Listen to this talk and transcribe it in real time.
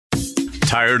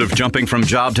Tired of jumping from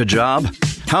job to job?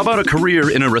 How about a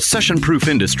career in a recession-proof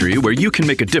industry where you can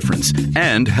make a difference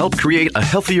and help create a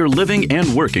healthier living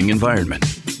and working environment?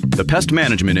 The pest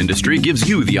management industry gives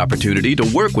you the opportunity to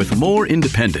work with more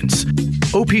independence.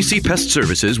 OPC Pest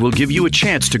Services will give you a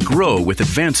chance to grow with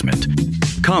advancement.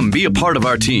 Come be a part of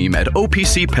our team at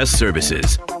OPC Pest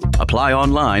Services. Apply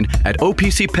online at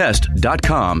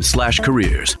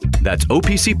opcpest.com/careers. That's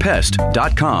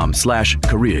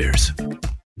opcpest.com/careers.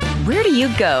 Where do you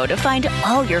go to find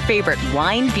all your favorite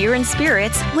wine, beer, and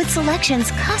spirits with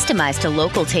selections customized to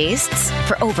local tastes?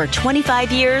 For over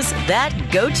 25 years, that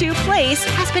go-to place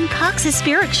has been Cox's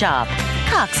Spirit Shop.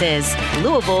 Cox's,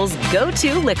 Louisville's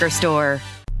go-to liquor store.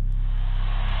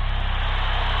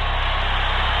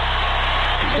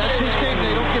 That's his thing.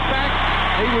 They don't get back.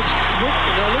 Hayward's look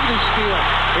at this steal.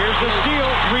 Here's the steal.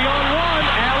 3-on-1.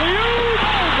 Alley-oop.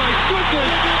 Oh, my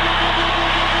goodness.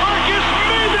 Marcus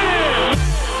Maybin.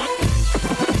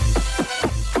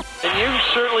 And you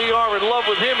certainly are in love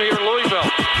with him here in Louisville.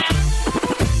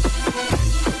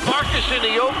 Marcus in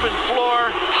the open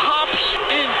floor. Hops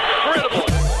incredible.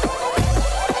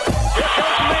 Here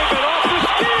comes Maybin off the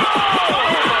steal. Oh, my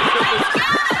goodness.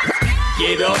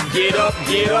 Get up, get up,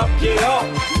 get up, get up.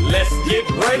 Let's get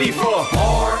ready for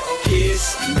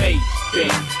Marcus Maybin.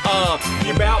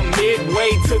 You're about midway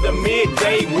to the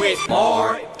midday with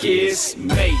Marcus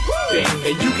Maybin.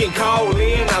 And you can call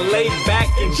in, I lay back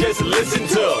and just listen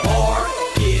to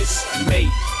Marcus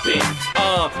Maybin.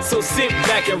 So sit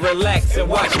back and relax and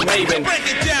watch Maybin. Break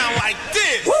it down like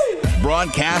this. Woo!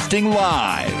 Broadcasting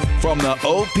live from the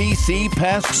OPC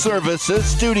Pest Services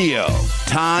studio.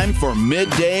 Time for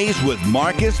Middays with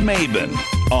Marcus Maybin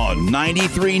on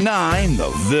 93.9 The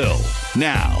Ville.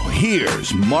 Now,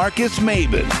 here's Marcus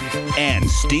Maybin and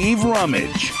Steve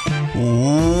Rummage.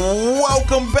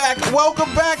 Welcome back.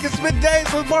 Welcome back. It's Middays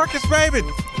with Marcus Maybin.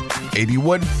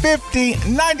 8150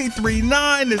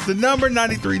 93.9 is the number.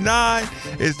 93.9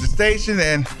 is the station,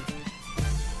 and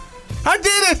I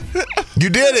did it. You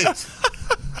did it.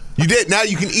 You did. Now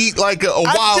you can eat like a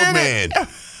wild man.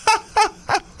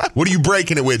 What are you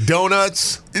breaking it with?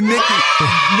 Donuts? Nikki, give me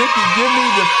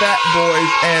the Fat Boys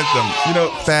anthem. You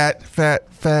know, fat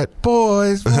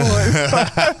boys.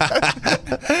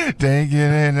 Taking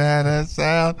it out of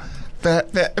sound.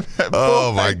 Fat boys.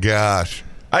 Oh, my gosh.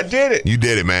 I did it. You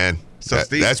did it, man. So,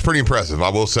 Steve, that's pretty impressive, I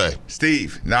will say.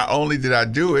 Steve, not only did I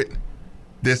do it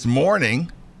this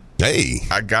morning,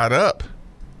 I got up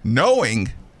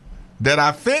knowing that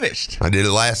I finished. I did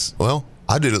it last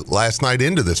night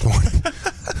into this morning.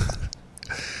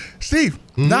 Steve,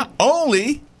 not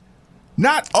only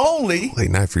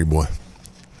late night for you, boy.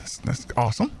 That's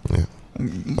awesome. Yeah. I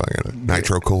got a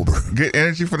nitro cold brew. Good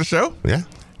energy for the show? Yeah.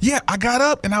 Yeah, I got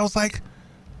up and I was like,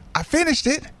 I finished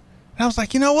it. And I was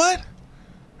like, you know what?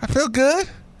 I feel good.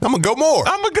 I'm going to go more.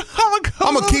 I'm going to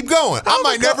keep going. I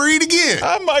might never eat again.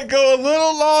 I might go a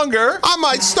little longer. I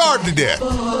might starve to death. Now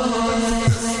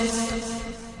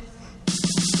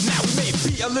we may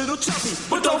be a little choppy,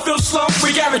 but don't feel slow.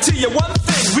 We guarantee you one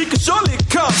thing. We can surely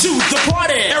come to the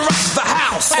party and rock the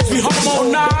house. As we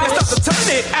harmonize, start to turn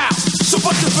it out. So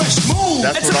put the best move.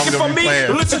 That's what I'm going to be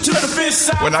playing. Listen to the best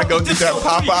sound. When I go get that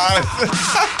Popeyes.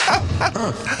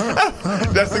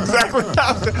 That's exactly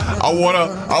how I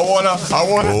wanna.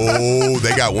 Oh,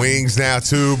 they got wings now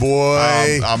too,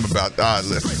 boy. I'm about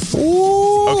listen.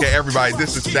 Ooh. Okay, everybody,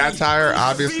 this is satire,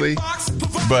 obviously,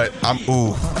 but I'm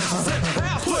gonna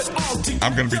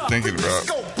be thinking about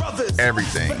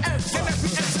everything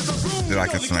that I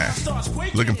can smash.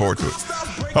 Looking forward to it.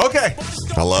 Okay.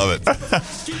 I love it.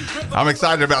 I'm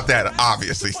excited about that,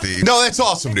 obviously, Steve. No, that's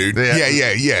awesome, dude.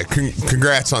 Yeah.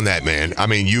 Congrats on that, man. I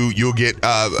mean, you'll get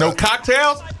no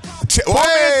cocktails? Pour me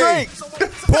a drink.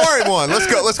 Pour him one. Let's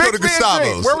go to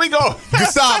Gustavo's. Where we go?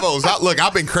 Gustavo's. Look,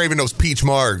 I've been craving those peach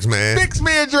margs, man. Fix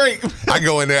me a drink. I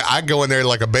go in there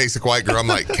like a basic white girl. I'm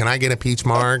like, can I get a peach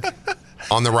marg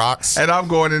on the rocks? And I'm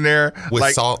going in there with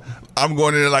like salt. I'm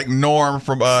going in there like Norm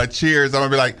from Cheers. I'm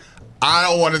gonna be like, I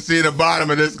don't want to see the bottom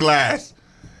of this glass.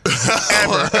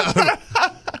 Ever.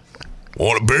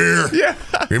 Want a beer? Yeah.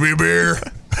 Give me a beer.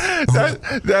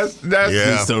 That's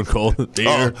Stone Cold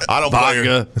beer. I don't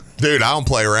vodka. Dude, I don't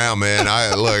play around, man.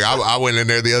 I went in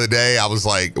there the other day. I was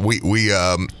like,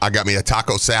 I got me a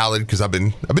taco salad because I've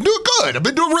been doing good. I've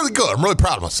been doing really good. I'm really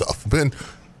proud of myself.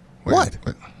 What?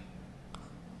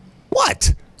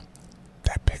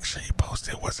 That picture you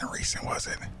posted wasn't recent, was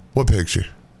it? What picture?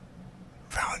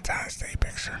 Valentine's Day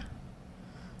picture.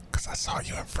 Because I saw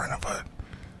you in front of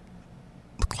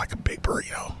looked like a big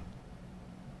burrito.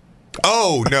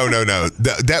 Oh, no.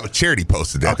 That was Charity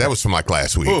posted that. Okay. That was from like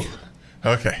last week. Ooh.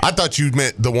 Okay. I thought you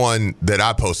meant the one that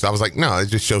I posted. I was like, no, it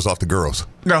just shows off the girls.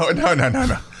 No.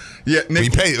 Yeah, Nikki. You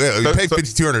pay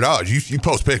 $5,200. You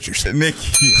post pictures.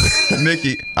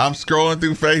 Nikki, I'm scrolling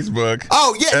through Facebook.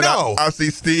 Oh yeah, and no. I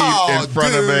see Steve in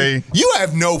front of a. You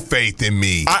have no faith in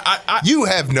me. You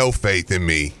have no faith in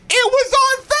me. It was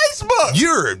on Facebook. But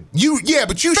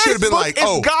you should have been like,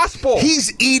 is gospel.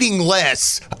 He's eating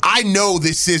less. I know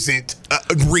this isn't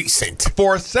recent.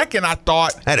 For a second, I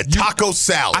thought Had a taco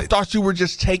salad. I thought you were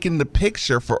just taking the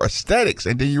picture for aesthetics,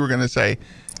 and then you were going to say,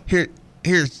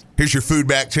 Here's your food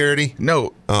back charity.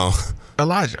 No. Oh,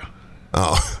 Elijah.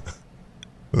 Oh.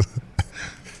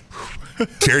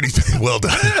 Charity's been well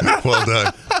done. Well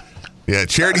done. Yeah,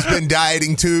 Charity's been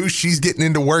dieting too. She's getting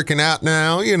into working out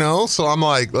now, So I'm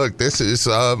like, look, this is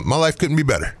my life couldn't be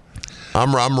better.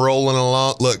 I'm rolling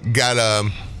along. Look,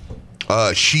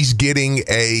 she's getting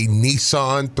a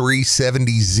Nissan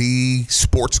 370Z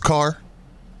sports car.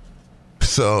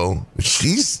 So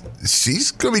she's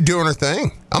gonna be doing her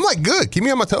thing. I'm like, good. Keep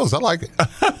me on my toes. I like it.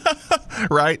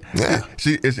 Right? Yeah.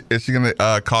 Is she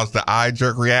gonna cause the eye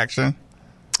jerk reaction?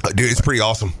 Dude, it's pretty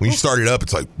awesome. When you start it up,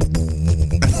 it's like,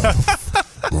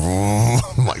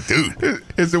 I'm like, dude,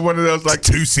 is it one of those like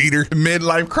 2-seater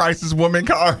midlife crisis woman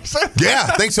cars? Yeah,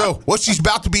 I think so. Well, she's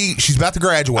about to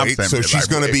graduate, so she's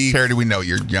going to be. Charity, we know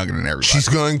you're younger than everybody. She's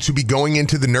going to be going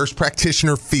into the nurse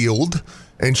practitioner field.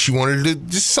 And she wanted to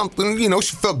just something,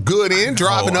 she felt good in,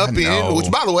 driving up in.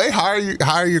 Which, by the way,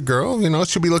 hire your girl.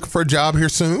 She'll be looking for a job here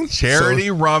soon.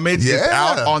 Charity Rummage is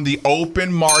out on the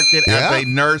open market as a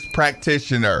nurse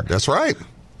practitioner. That's right.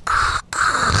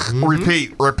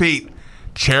 Repeat.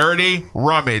 Charity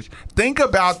Rummage. Think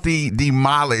about the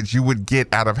mileage you would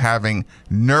get out of having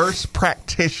nurse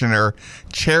practitioner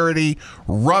Charity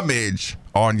Rummage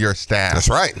on your staff. That's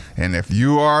right. And if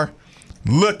you are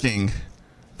looking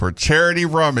for Charity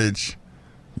Rummage,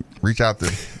 reach out to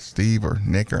Steve or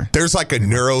Nick. There's like a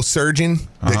neurosurgeon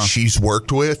that she's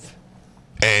worked with,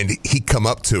 and he come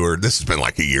up to her. This has been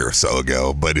like a year or so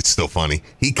ago, but it's still funny.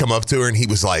 He come up to her and he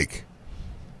was like,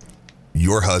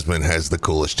 your husband has the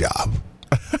coolest job.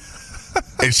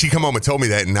 And she come home and told me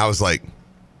that, and I was like,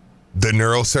 the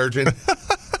neurosurgeon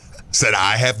said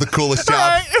I have the coolest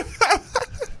job.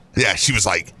 Yeah, he was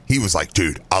like,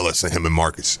 dude, I'll listen to him and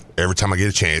Marcus every time I get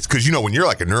a chance. Because, when you're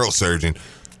like a neurosurgeon,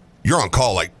 you're on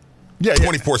call like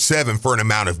 24/7 for an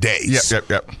amount of days.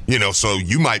 Yep. So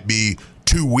you might be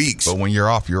 2 weeks. But when you're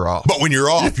off, you're off. But when you're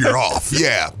off, you're off.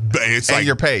 Yeah. But it's and like,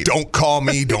 you're paid. Don't call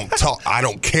me. Don't talk. I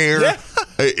don't care.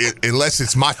 Unless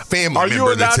it's my family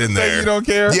member that's in there. You don't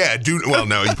care? Yeah, dude. Well,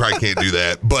 no, you probably can't do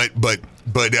that. But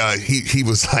he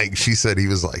was like, she said, he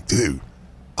was like, dude,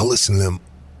 I listen to them.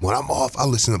 When I'm off, I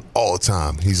listen to them all the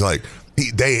time. He's like,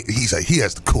 he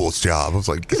has the coolest job. I was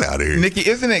like, get out of here. Nikki,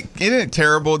 isn't it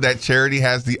terrible that Charity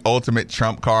has the ultimate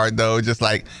trump card though? Just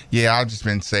like, I've just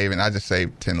been saving. I just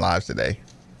saved 10 lives today.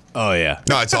 Oh yeah.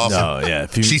 No, it's awesome. No, yeah.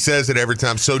 She says it every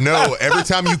time. So no, every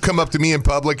time you come up to me in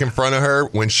public in front of her,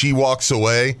 when she walks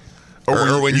away,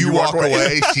 or when you walk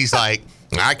away, she's like,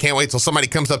 I can't wait till somebody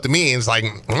comes up to me and is like,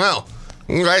 well,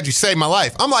 I'm glad you saved my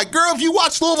life. I'm like, girl, if you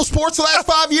watched Louisville sports the last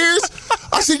 5 years,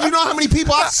 I said, you know how many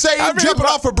people I've saved jumping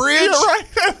off a bridge?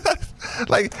 You're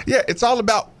right. It's all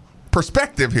about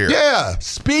perspective here. Yeah.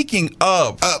 Speaking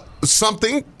of a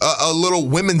little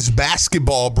women's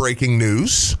basketball breaking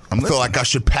news. I feel like I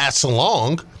should pass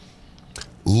along.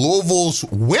 Louisville's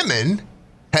women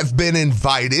have been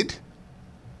invited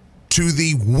to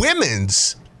the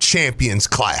Women's Champions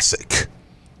Classic.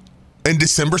 And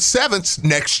December 7th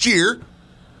next year,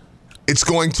 it's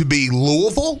going to be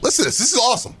Louisville. Listen to this. This is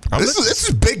awesome. This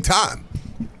is big time.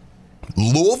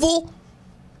 Louisville,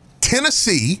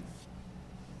 Tennessee,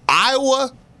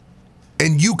 Iowa,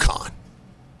 and UConn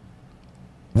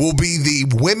will be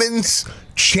the Women's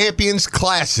Champions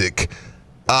Classic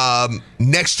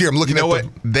next year. I'm looking at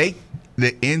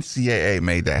the NCAA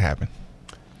made that happen.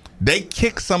 They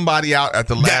kicked somebody out at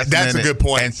the last minute. That's a good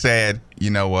point. And said,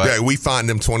 you know what? Yeah, we fined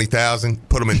them $20,000,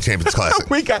 put them in the Champions Classic.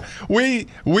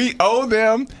 we owe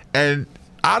them, and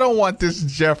I don't want this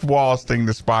Jeff Walls thing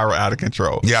to spiral out of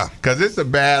control. Yeah. Because it's a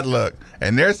bad look.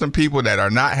 And there's some people that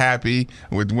are not happy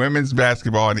with women's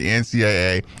basketball in the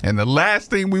NCAA. And the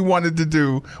last thing we wanted to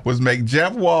do was make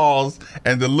Jeff Walls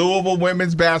and the Louisville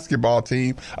women's basketball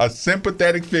team a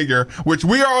sympathetic figure, which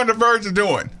we are on the verge of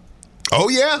doing. Oh,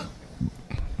 yeah.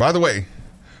 By the way,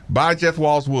 buy Jeff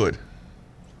Walls wood.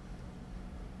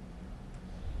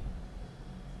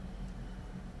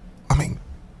 I mean,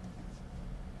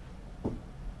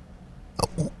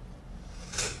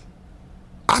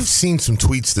 I've seen some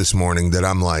tweets this morning that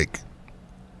I'm like,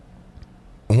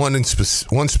 one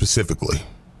specifically,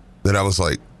 that I was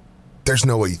like, There's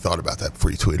no way you thought about that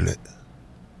before you tweeted it.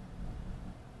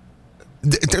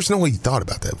 There's no way you thought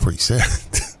about that before you said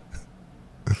it.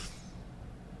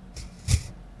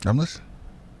 I'm listening.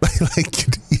 Like,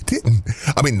 you didn't.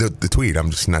 I mean, the tweet,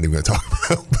 I'm just not even going to talk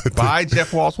about. But Buy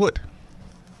Jeff Walls-Wood.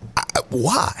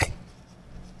 Why?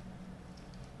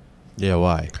 Yeah,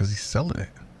 why? Because he's selling it.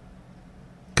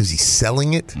 Because he's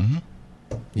selling it? Mm-hmm.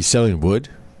 He's selling wood?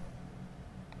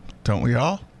 Don't we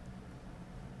all?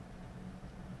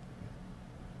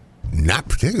 Not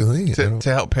particularly. To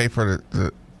help pay for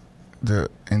the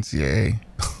NCAA.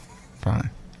 Fine.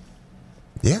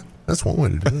 Yeah, that's one way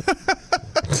to do it.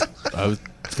 I was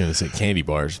going to say candy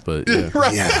bars, but yeah.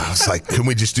 Right. Yeah, I was like, can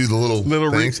we just do the little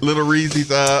things? Little Reese's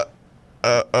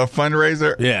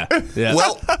fundraiser? Yeah.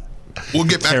 Well, we'll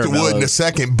get back to Wood in a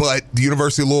second, but the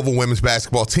University of Louisville women's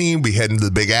basketball team, we head into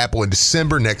the Big Apple in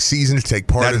December next season to take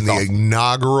part in the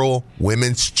inaugural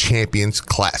Women's Champions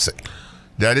Classic.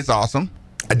 That is awesome.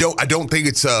 I don't think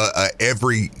it's it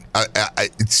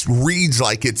reads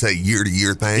like it's a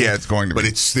year-to-year thing. Yeah, it's going to be. But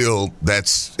it's still,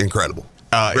 that's incredible.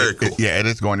 Very cool. It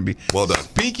is going to be. Well done.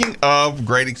 Speaking of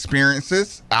great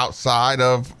experiences outside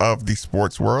of the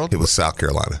sports world. It was South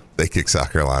Carolina. They kicked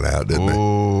South Carolina out, didn't they?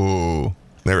 Ooh.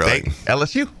 They were like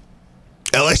LSU.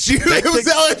 LSU. It was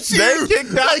LSU. They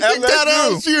kicked out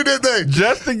LSU, didn't they?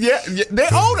 Just to get, they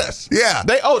owed us. Yeah.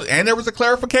 They owed it. And there was a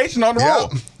clarification on the roll.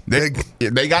 They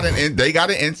got an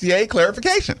NCAA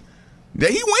clarification.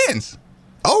 He wins.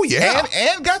 Oh yeah.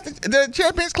 And got the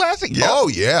Champions Classic. Yep. Oh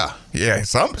yeah. Yeah.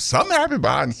 Some happened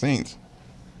behind the scenes.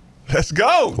 Let's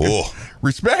go. Cool.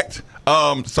 Respect.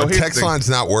 So the text line's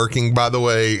not working, by the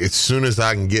way. As soon as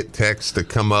I can get text to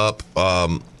come up,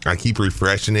 I keep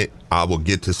refreshing it. I will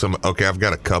get to some. Okay, I've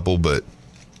got a couple, but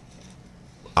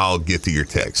I'll get to your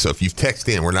text. So if you've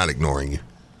texted in, we're not ignoring you.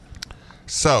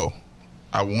 So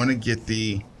I want to get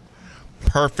the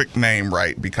perfect name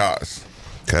right because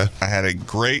I had a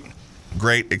great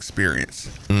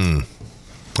experience. Okay,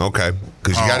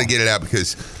 because you got to get it out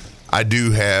because I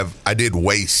did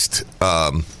waste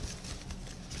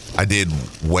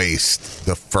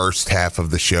the first half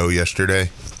of the show yesterday,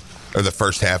 or the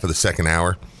first half of the second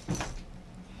hour.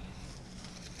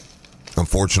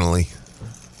 Unfortunately.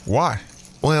 Why?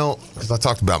 Well, because I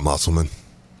talked about Musselman.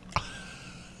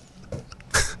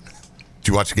 Did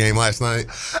you watch the game last night?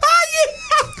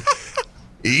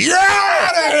 You're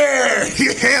out of here!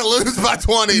 You can't lose by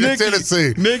 20 to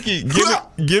Tennessee. Nikki,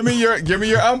 give me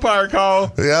your umpire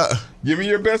call. Yeah. Give me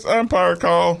your best umpire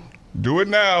call. Do it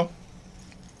now.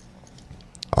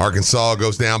 Arkansas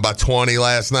goes down by 20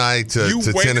 last night to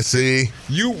Tennessee.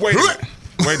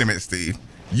 Wait a minute, Steve.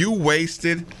 You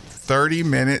wasted 30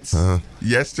 minutes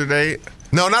yesterday.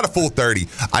 No, not a full 30.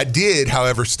 I did,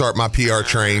 however, start my PR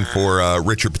train for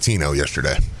Richard Pitino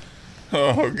yesterday.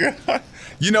 Oh God!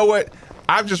 You know what?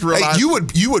 I've just realized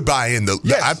you would buy in the.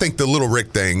 Yes. I think the Little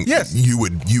Rick thing. Yes, you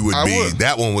would be. Would.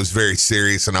 That one was very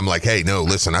serious, and I'm like, hey, no,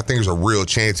 listen, I think there's a real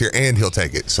chance here, and he'll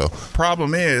take it. So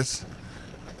problem is,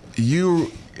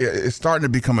 it's starting to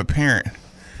become apparent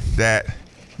that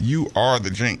you are the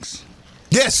jinx.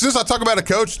 Yeah, as soon as I talk about a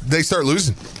coach, they start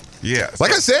losing. Yeah,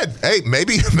 like I said, hey,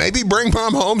 maybe bring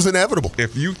Mom home's inevitable.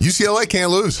 If UCLA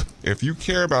can't lose. If you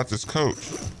care about this coach,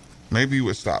 maybe you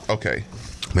would stop. Okay.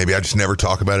 Maybe I just never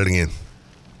talk about it again.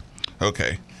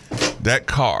 Okay. That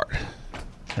card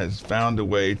has found a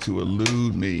way to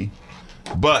elude me.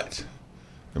 But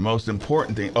the most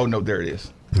important thing, oh no, there it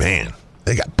is. Man,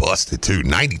 they got busted too.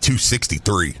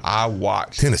 92-63. I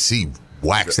watched. Tennessee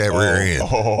waxed that rear end.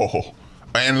 Oh.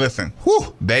 And listen,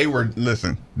 they were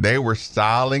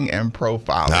styling and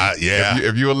profiling. Yeah.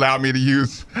 If you allow me to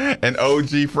use an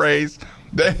OG phrase,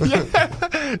 they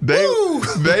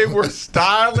were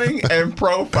styling and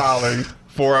profiling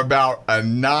for about a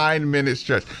 9-minute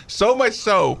stretch. So much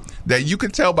so that you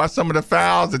could tell by some of the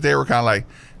fouls that they were kind of like,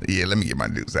 yeah, let me get my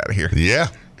dudes out of here. Yeah.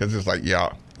 Because it's like,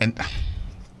 y'all. And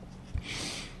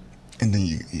then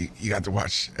you got to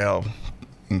watch L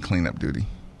in cleanup duty.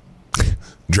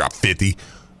 Drop 50.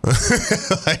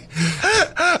 Listen,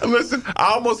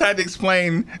 I almost had to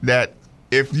explain that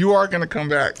if you are going to come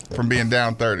back from being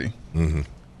down 30,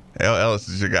 L. Ellis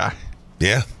is your guy.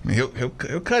 Yeah, I mean, he'll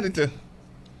cut it to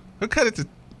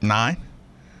 9,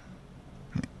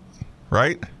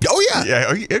 right? Oh yeah,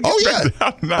 yeah.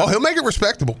 He'll make it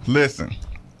respectable. Listen,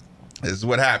 this is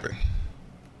what happened.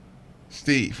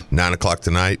 Steve, 9:00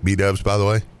 tonight. B-Dubs, by the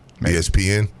way, maybe.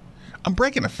 ESPN. I'm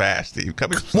breaking a fast, Steve.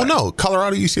 Well, no,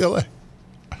 Colorado, UCLA.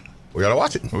 We gotta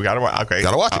watch it. We gotta watch. Okay,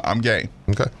 gotta watch it. I'm game.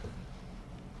 Okay.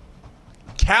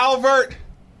 Calvert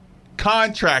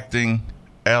Contracting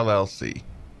LLC.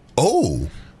 Oh.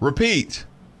 Repeat.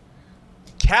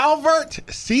 Calvert,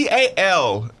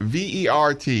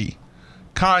 Calvert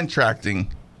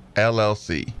Contracting,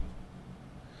 LLC.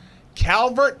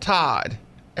 Calvert Todd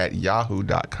at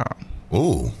yahoo.com.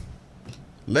 Ooh.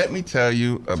 Let me tell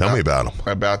you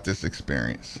about this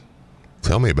experience.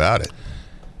 Tell me about it.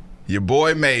 Your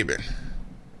boy Maven,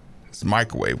 his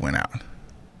microwave went out.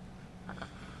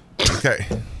 Okay.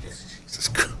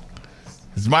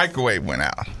 His microwave went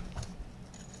out.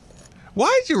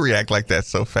 Why did you react like that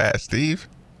so fast, Steve?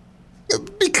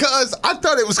 Because I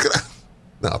thought it was gonna.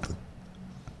 Nothing.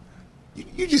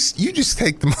 You just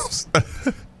take the most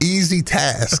easy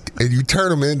task and you turn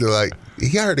them into like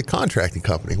he hired a contracting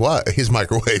company. Why his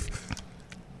microwave?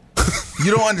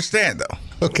 You don't understand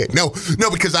though. Okay, no,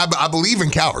 because I believe in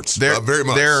Calverts very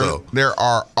much. There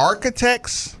are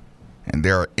architects and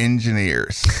there are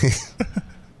engineers,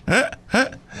 and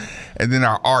then there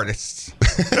are artists.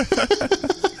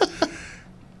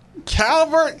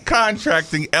 Calvert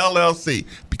Contracting, LLC.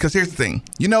 Because here's the thing.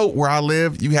 You know where I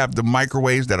live, you have the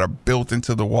microwaves that are built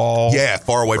into the wall. Yeah,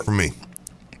 far away from me.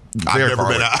 I've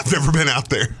never been out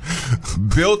there.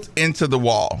 Built into the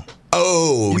wall.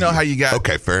 Oh. You know how you got...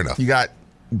 Okay, fair enough. You got...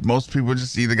 Most people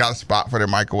just either got a spot for their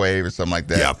microwave or something like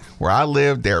that. Yeah. Where I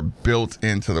live, they're built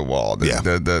into the wall.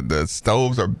 The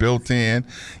stoves are built in.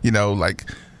 You know, like...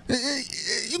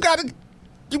 You gotta...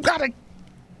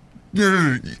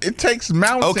 It takes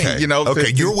mounting, okay. You know.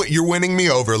 Okay, you're winning me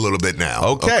over a little bit now.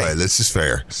 Okay, this is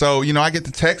fair. So, you know, I get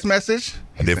the text message.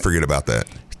 I didn't forget about that.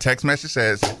 Text message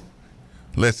says,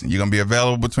 listen, you're going to be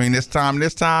available between this time and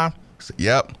this time? I said,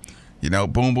 yep. You know,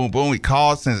 boom, boom, boom. He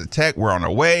calls, sends a text. We're on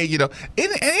our way. You know,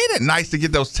 ain't it nice to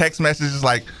get those text messages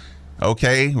like,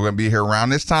 okay, we're going to be here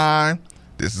around this time.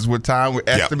 This is what time we're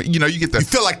estimating. Yep. You know, you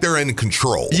feel like they're in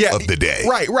control of the day.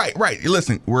 Right.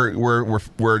 Listen, we're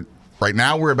right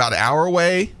now, we're about an hour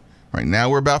away. Right now,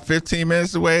 we're about 15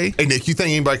 minutes away. Hey, Nick, you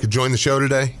think anybody could join the show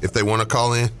today if they want to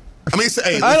call in? I mean,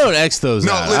 I don't X those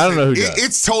out. Listen, I don't know who does.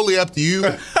 It's totally up to you.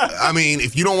 I mean,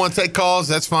 if you don't want to take calls,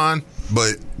 that's fine.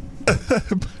 But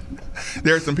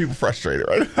there are some people frustrated,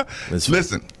 right?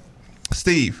 Listen,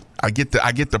 Steve, I get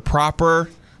the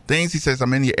proper things. He says,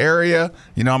 I'm in the area.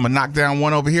 You know, I'm going to knock down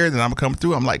one over here. Then I'm going to come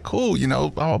through. I'm like, cool, you know,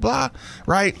 blah, blah, blah.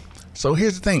 Right? So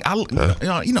here's the thing.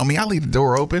 You know me. I leave the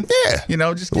door open. Yeah. You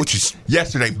know, which is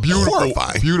yesterday. Beautiful.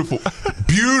 Horrifying.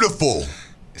 Beautiful.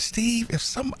 Steve,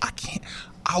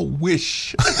 I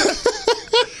wish.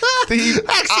 Steve,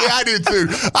 actually, I do too.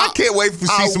 I can't wait to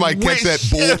see somebody catch that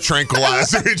bull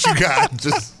tranquilizer that you got.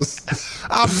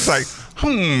 I'm just like,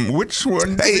 which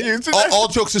one? Hey, all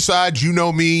jokes aside, you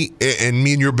know me, and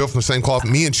me and you are built from the same cloth.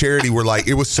 Me and Charity were like,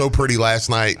 it was so pretty last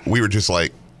night. We were just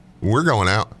like, we're going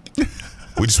out.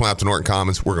 We just went out to Norton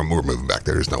Commons. We're moving back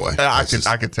there. There's no way. I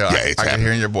could tell. Yeah, I can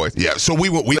hear in your voice. Yeah. So we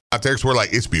went out there because we're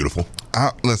like, it's beautiful.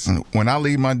 Listen, when I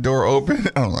leave my door open,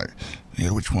 I'm like,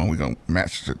 yeah, which one we gonna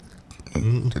match the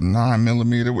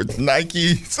 9mm with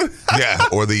Nikes? Yeah,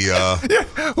 or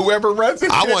the whoever runs it.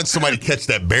 I want somebody to catch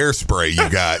that bear spray you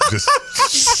got. Just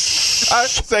I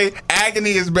say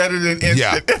agony is better than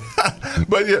instant. Yeah.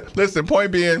 But yeah, listen.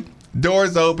 Point being,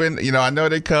 doors open. You know, I know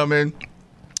they're coming.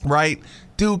 Right.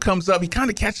 Dude comes up, he kind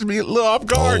of catches me a little off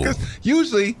guard because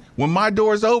usually when my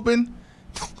door's open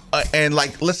and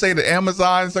like let's say the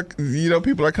Amazons are, you know,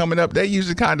 people are coming up, they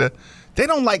usually they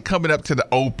don't like coming up to the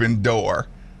open door.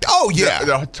 Oh yeah,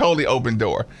 the totally open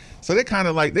door. So they're kind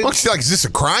of like, looks like, is this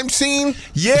a crime scene?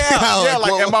 Yeah,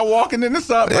 am I walking into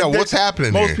something? Yeah, what's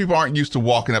happening? Most people aren't used to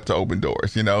walking up to open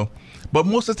doors, you know, but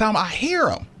most of the time I hear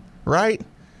them. Right,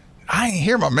 I ain't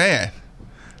hear my man.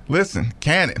 Listen,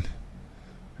 Cannon.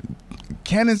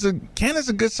 Cannon's a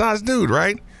good sized dude,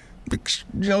 right?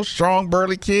 You know, strong,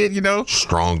 burly kid. You know,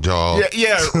 strong jaw.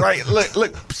 Yeah, right.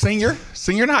 Look, senior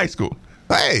in high school.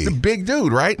 Hey, he's a big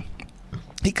dude, right?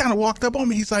 He kind of walked up on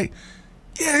me. He's like,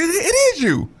 "Yeah, it is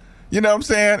you." You know what I'm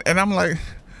saying? And I'm like,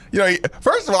 you know,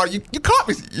 first of all, you caught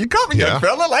me, young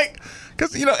fella, like,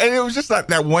 because you know, and it was just like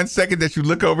that 1 second that you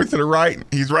look over to the right,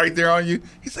 he's right there on you.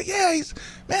 He's like, "Yeah,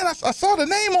 I saw the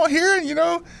name on here, and you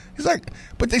know." He's like,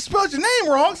 "But they spelled your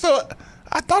name wrong, so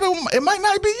I thought it might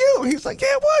not be you." He's like,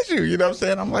 "Yeah, it was you." You know what I'm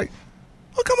saying? I'm like,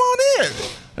 "Well, come on in."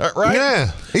 Right?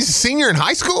 Yeah. He's a senior in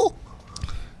high school?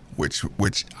 Which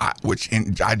I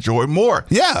enjoy more.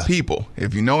 Yeah. People.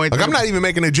 If you know anything. Like, I'm not even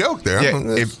making a joke there.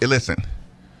 Yeah. Listen.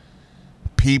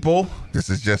 People, this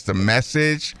is just a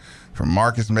message from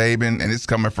Marcus Maben, and it's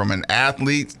coming from an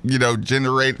athlete, you know,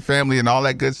 generate family and all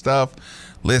that good stuff.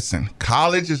 Listen,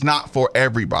 college is not for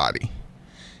everybody.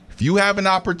 If you have an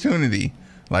opportunity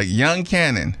like young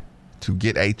Cannon to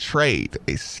get a trade,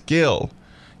 a skill,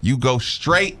 you go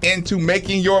straight into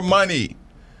making your money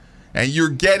and you're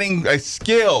getting a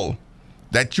skill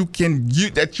that you can.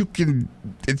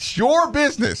 It's your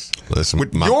business. Listen,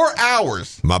 with your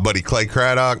hours. My buddy Clay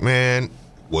Craddock, man,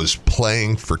 was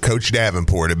playing for Coach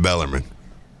Davenport at Bellarmine.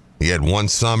 He had one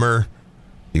summer.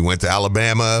 He went to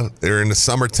Alabama there in the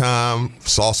summertime,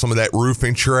 saw some of that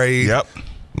roofing trade. Yep.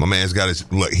 My man's got his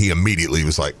look. He immediately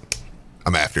was like,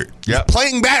 I'm after it. Yep.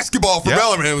 Playing basketball for Yep.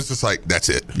 Bellarmine. It was just like, that's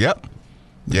it. Yep.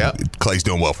 Clay's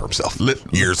doing well for himself.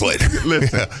 Years later.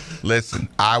 Listen.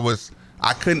 I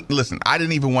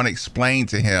didn't even want to explain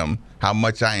to him how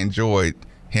much I enjoyed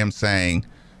him saying,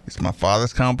 it's my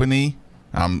father's company.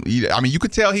 I mean, you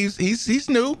could tell he's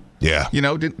new. Yeah. You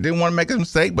know, didn't want to make a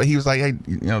mistake, but he was like, hey,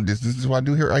 you know, this is what I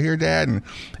do here. I hear, Dad.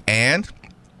 And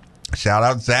shout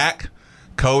out Zach,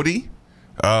 Cody.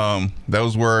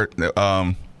 Those were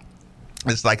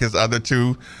it's like his other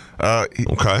two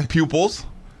pupils.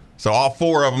 So all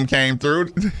four of them came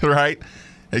through, right?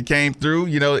 It came through.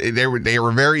 You know, they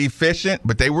were very efficient,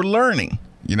 but they were learning.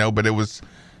 You know, but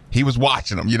he was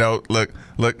watching them. You know, look,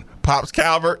 Pops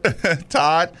Calvert,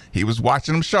 Todd, he was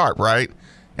watching them sharp, right?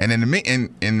 And in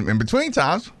between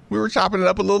times, we were chopping it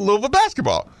up a little Louisville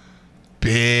basketball.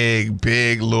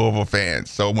 Big Louisville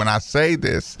fans. So when I say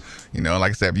this, you know,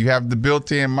 like I said, if you have the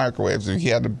built-in microwaves, if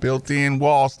you have the built-in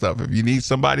wall stuff, if you need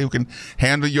somebody who can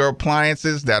handle your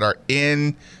appliances that are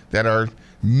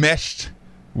meshed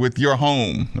with your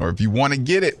home, or if you want to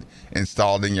get it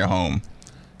installed in your home,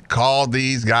 call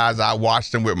these guys. I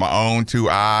watched them with my own two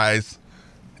eyes,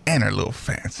 and they're Louisville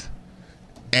fans.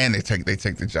 And they take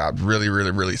the job really,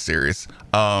 really, really serious.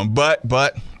 But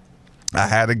I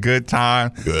had a good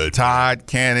time. Good. Todd,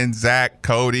 Cannon, Zach,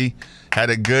 Cody had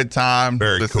a good time.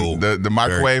 Very cool. The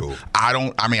microwave. Very cool.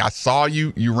 I saw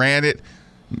you ran it.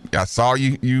 I saw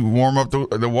you warm up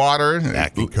the water.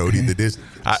 Zach and Cody, the Disney.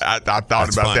 I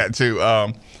thought about that too.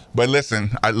 But listen,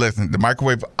 the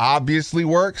microwave obviously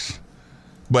works,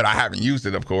 but I haven't used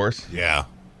it, of course. Yeah.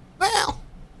 Well,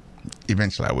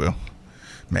 eventually I will.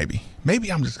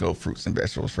 Maybe I'm just go fruits and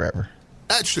vegetables forever.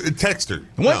 Text her.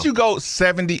 Once you go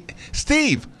 70,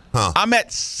 Steve, I'm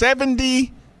at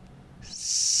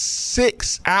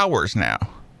 76 hours now.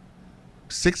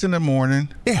 6 in the morning.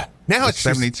 Yeah. Now it's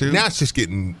 72. Now it's just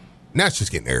getting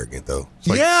arrogant though. It's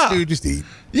like, yeah. Dude, just eat.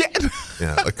 Yeah.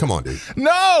 Yeah. Like, come on, dude.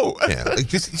 No. Yeah. Like,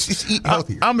 just eat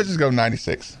healthier. I'm gonna just go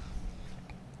 96.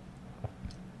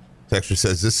 Texter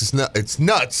says it's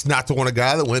nuts not to want a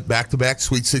guy that went back-to-back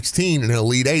Sweet 16 and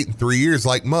Elite 8 in 3 years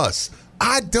like Muss.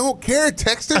 I don't care,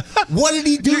 Texter. What did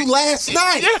he do last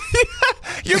night?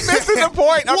 You're missing the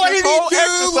point of what this did whole he do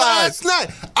exercise. last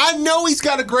night? I know he's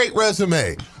got a great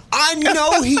resume. I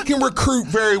know he can recruit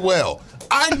very well.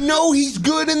 I know he's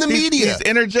good in the media. He's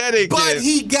energetic. But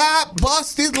he got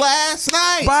busted last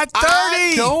night. By 30.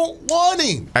 I don't want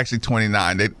him. Actually,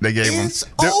 29. They gave It's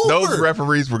him. over. Those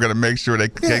referees were going to make sure they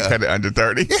can't cut it under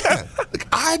 30. Yeah. Like,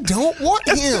 I don't want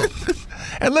him.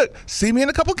 And look, see me in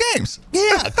a couple games.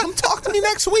 Yeah, come talk to me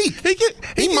next week.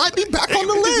 He might be back on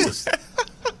the list.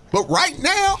 But right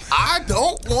now, I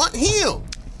don't want him.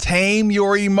 Tame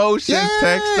your emotions,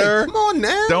 Texter. Come on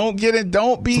now. Don't get it.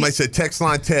 Don't be. Somebody said text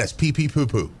line test. Pee pee poo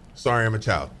poo. Sorry, I'm a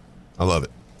child. I love it.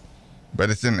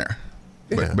 But it's in there.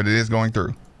 Yeah. But it is going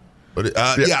through. But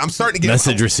I'm starting to get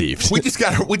Message received. We just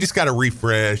got to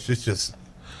refresh. It's just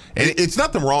it's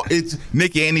nothing wrong. It's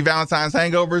Nikki, any Valentine's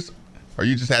hangovers? Or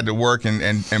you just had to work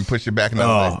and push it back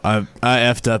another day? I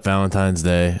effed up Valentine's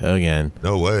Day again.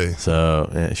 no way.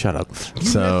 So shut up.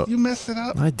 You messed it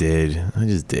up? I did. I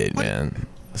just did, man.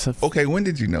 So, Okay, when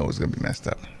did you know it was going to be messed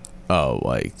up?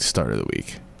 like start of the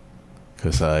week,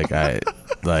 because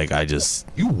I just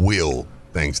You will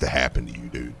things to happen to you,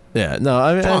 dude. yeah no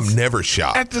I mean I'm never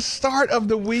shocked. At the start of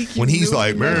the week, you When he's knew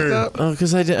like, you messed man, up?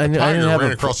 because I didn't Tiger have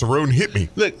ran a across the road and hit me.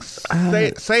 Look,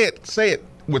 say it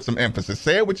with some emphasis.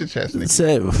 Say it with your chest, Nikki.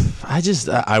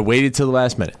 I waited till the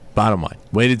last minute. Bottom line,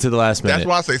 waited till the last minute. That's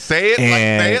why I say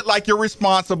say it like you're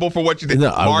responsible for what you did.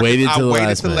 No, I Marcus, waited till the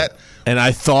last minute, and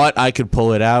I thought I could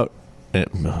pull it out. And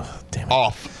damn it.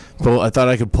 Off. But I thought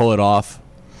I could pull it off,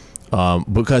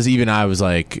 because even I was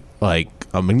like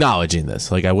I'm acknowledging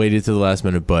this. Like I waited till the last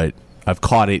minute, but I've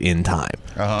caught it in time.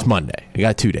 It's Monday. I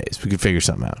got 2 days. We could figure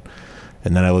something out.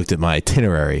 And then I looked at my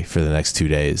itinerary for the next 2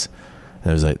 days. And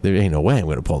I was like, there ain't no way I'm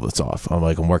going to pull this off. I'm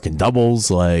like, I'm working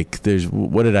doubles. Like,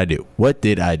 what did I do? What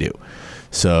did I do?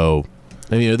 So,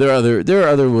 I mean, there are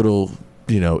other little,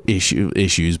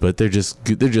 issues, but they're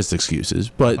just excuses.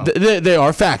 But they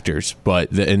are factors.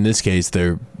 But in this case,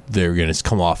 they're going to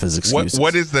come off as excuses.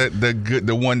 What is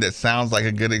the one that sounds like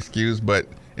a good excuse, but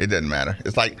it doesn't matter?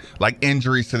 It's like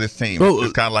injuries to this team.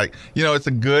 It's kind of like, it's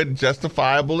a good,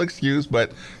 justifiable excuse,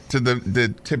 but to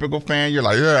the typical fan, you're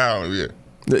like, yeah.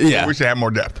 Yeah. We should have more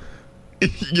depth.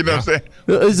 You know what I'm saying?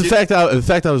 It's the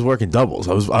fact I was working doubles.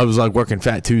 I was like working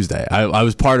Fat Tuesday. I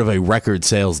was part of a record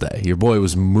sales day. Your boy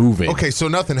was moving. Okay, so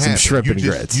nothing some happened. shrimp you and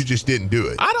just, grits. You just didn't do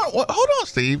it. Hold on,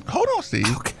 Steve.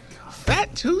 Okay.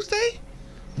 Fat Tuesday?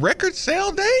 Record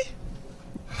sale day?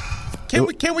 Can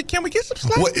we get some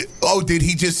slack? What, did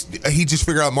he just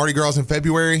figure out Mardi Gras in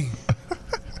February?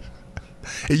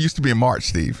 It used to be in March,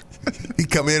 Steve. He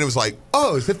come in and was like,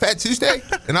 "Oh, is it Fat Tuesday?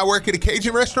 And I work at a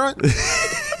Cajun restaurant?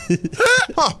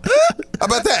 Huh? How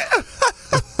about that?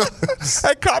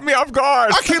 That caught me off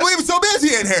guard. I can't believe it's so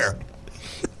busy in here."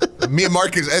 Me and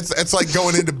Marcus, it's like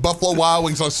going into Buffalo Wild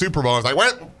Wings on Super Bowl. I was like,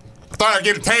 "What? I thought I'd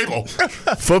get a table."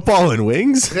 Football and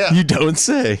wings? Yeah. You don't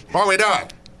say. What are we doing?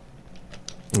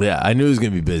 Yeah, I knew it was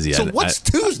going to be busy. So what's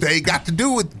Tuesday got to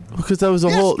do with? Because that was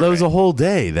a whole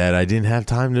day that I didn't have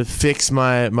time to fix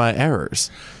my errors.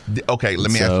 Okay,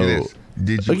 let me ask you this.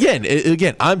 Did you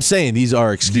again? I'm saying these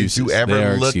are excuses. Did you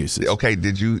ever look? Excuses. Okay,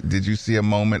 did you see a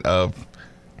moment of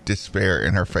despair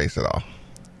in her face at all?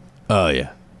 Oh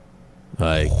yeah,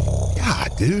 like God,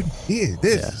 dude,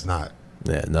 this is not.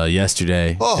 Yeah, no.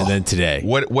 Yesterday and then today.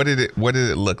 What did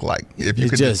it look like? If you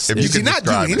could, did you not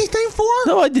do anything for her?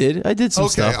 No, I did some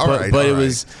stuff. But it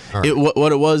was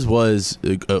what it was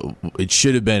it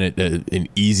should have been an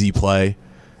easy play,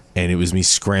 and it was me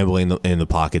scrambling in the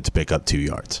pocket to pick up 2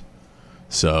 yards.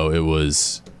 So it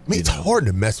was. I mean, it's hard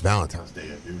to mess Valentine's Day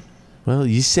up, dude. Well,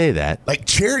 you say that. Like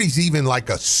Charity's even like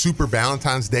a super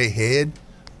Valentine's Day head,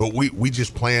 but we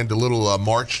just planned a little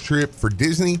March trip for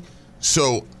Disney.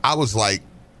 So I was like,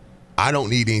 I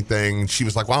don't need anything. She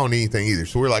was like, well, I don't need anything either.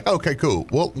 So we're like, okay, cool.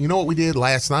 Well, you know what we did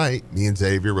last night? Me and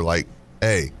Xavier were like,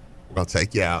 hey, we're going to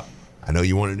take you out. I know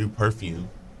you want a new perfume.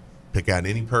 Pick out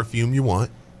any perfume you want.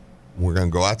 We're going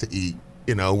to go out to eat.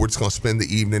 You know, we're just going to spend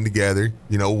the evening together.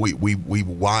 You know, we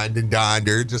wined and dined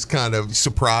her, just kind of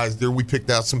surprised her. We picked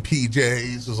out some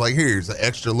PJs. It was like, here's an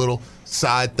extra little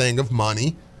side thing of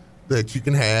money that you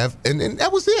can have. And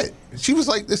that was it. She was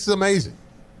like, this is amazing.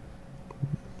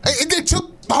 It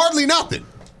took hardly nothing.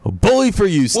 A bully for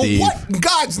you, Steve. Well, what in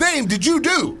God's name did you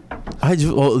do?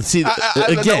 Don't say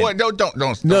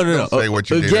what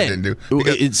you did and didn't do.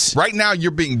 Because right now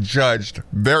you're being judged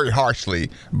very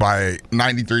harshly by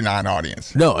 93.9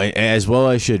 audience. No, as well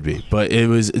I should be. But it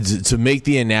was to make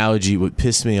the analogy. What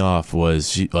pissed me off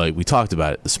was we talked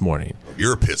about it this morning.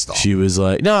 You're pissed off. She was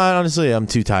like, "No, honestly, I'm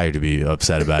too tired to be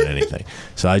upset about anything."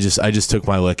 So I just took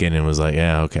my licking and was like,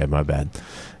 "Yeah, okay, my bad."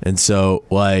 And so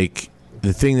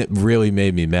the thing that really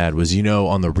made me mad was,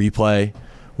 on the replay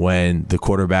when the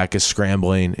quarterback is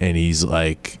scrambling and he's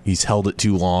held it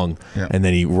too long, and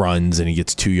then he runs and he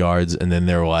gets 2 yards, and then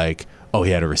they're like, oh,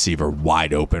 he had a receiver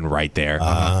wide open right there.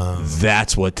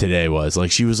 That's what today was.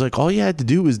 Like, she was like, all you had to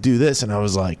do was do this, and I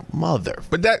was like, mother.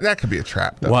 But that could be a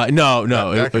trap, though. Well, no,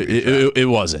 it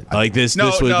wasn't. Like this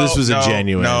was a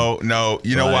genuine. No.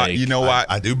 You know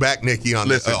what? I do back Nikki on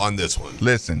this one.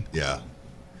 Listen. Yeah.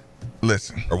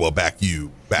 Listen. Or we'll back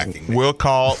you backing me. We'll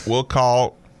call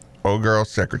old girl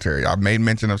secretary. I've made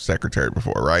mention of secretary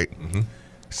before, right? Mm-hmm.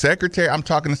 Secretary, I'm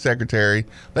talking to secretary.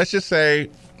 Let's just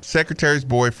say secretary's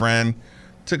boyfriend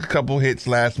took a couple hits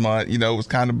last month, was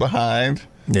kind of behind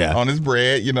on his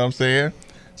bread, you know what I'm saying?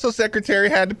 So secretary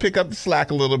had to pick up the slack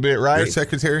a little bit, right? Your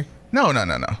secretary? No.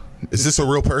 Is this a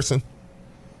real person?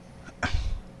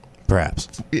 Perhaps.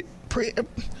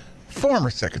 Former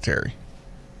secretary.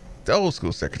 The old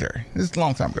school secretary. This is a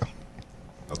long time ago.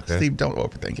 Okay. Steve, don't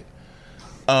overthink it.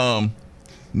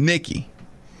 Nikki,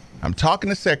 I'm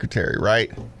talking to secretary, right?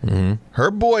 Mm-hmm.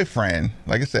 Her boyfriend,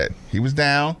 like I said, he was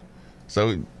down.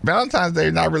 So Valentine's Day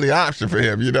is not really an option for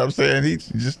him. You know what I'm saying? He's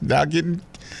just now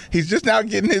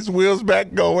getting his wheels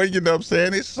back going. You know what I'm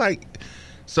saying? It's like,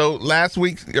 so last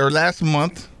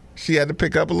month, she had to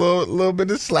pick up a little bit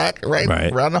of slack,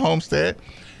 right? Around the homestead.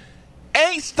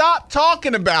 Ain't stopped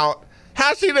talking about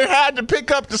how she done had to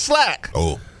pick up the slack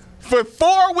for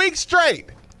 4 weeks straight,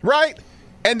 right?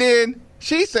 And then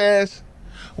she says,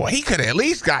 well, he could have at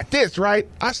least got this, right?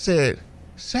 I said,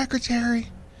 secretary,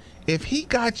 if he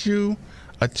got you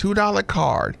a $2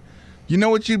 card, you know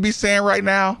what you'd be saying right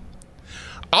now?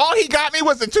 All he got me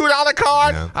was a $2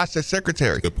 card? Yeah. I said,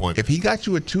 secretary, good point. If he got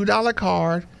you a $2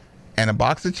 card and a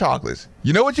box of chocolates,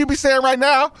 you know what you'd be saying right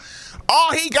now?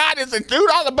 All he got is a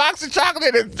 $2 box of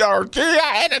chocolate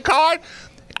and a card.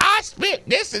 I spent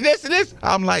this and this and this.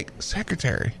 I'm like,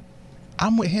 secretary,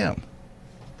 I'm with him.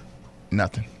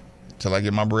 Nothing. Till I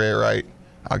get my bread right,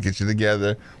 I'll get you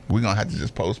together. We're going to have to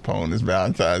just postpone this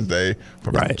Valentine's Day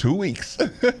for about 2 weeks.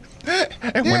 When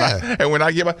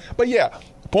I get my... But yeah,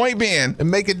 point being...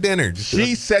 And make it dinner.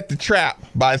 She set the trap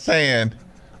by saying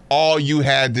all you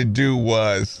had to do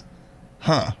was,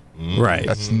 Right.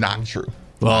 That's not true.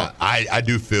 Well, I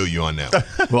do feel you on that.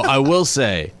 well, I will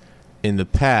say, in the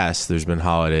past, there's been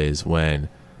holidays when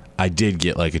I did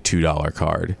get like a $2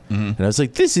 card, and I was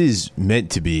like, "This is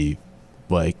meant to be,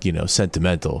 like,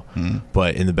 sentimental."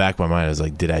 But in the back of my mind, I was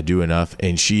like, "Did I do enough?"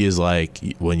 And she is like,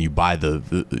 when you buy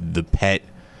the pet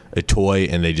a toy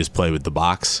and they just play with the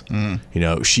box,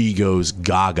 she goes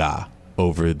gaga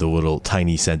over the little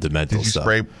tiny sentimental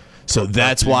stuff. So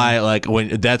that's why, when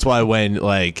in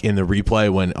the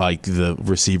replay, when like the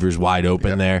receiver's wide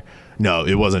open there, no,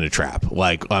 it wasn't a trap.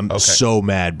 Like, I'm so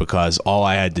mad because all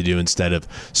I had to do, instead of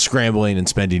scrambling and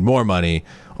spending more money,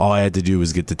 all I had to do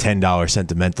was get the $10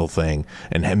 sentimental thing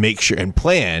and make sure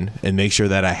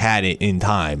that I had it in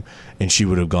time, and she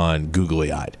would have gone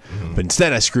googly eyed. But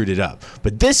instead, I screwed it up.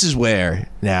 But this is where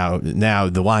now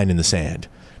the line in the sand.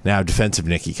 Now defensive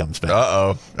Nikki comes back.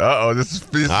 This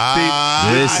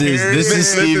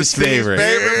is Steve's favorite.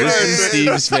 This is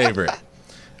Steve's favorite.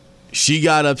 She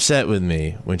got upset with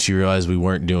me when she realized we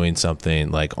weren't doing something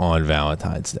like on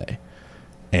Valentine's Day,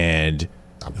 and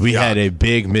we had a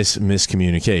big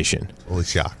miscommunication. Holy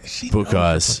shock!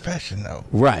 Because professional,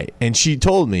 right? And she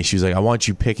told me, she was like, "I want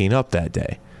you picking up that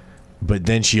day," but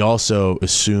then she also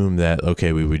assumed that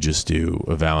we would just do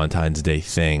a Valentine's Day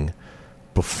thing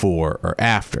before or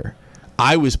after.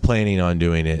 I was planning on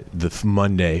doing it the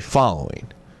Monday following,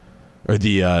 or but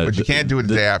you can't do it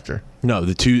the day after. No,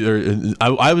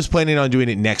 I was planning on doing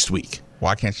it next week.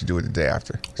 Why can't you do it the day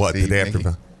after? What, the day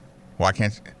after? Why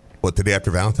can't you? What, the day after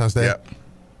Valentine's Day? Yep.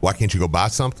 Why can't you go buy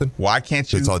something? Why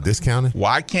can't you? It's all discounted?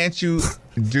 Why can't you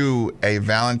do a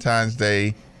Valentine's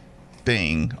Day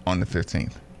thing on the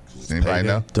 15th? Does anybody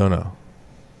know? Don't know.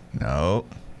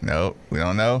 No, we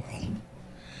don't know.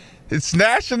 It's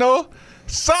National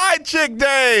Side Chick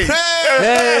Day.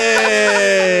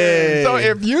 Hey! So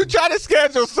if you try to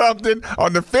schedule something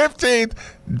on the 15th,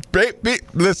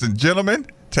 listen, gentlemen,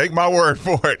 take my word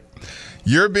for it.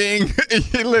 You're being,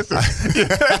 listen, you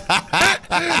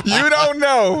don't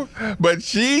know, but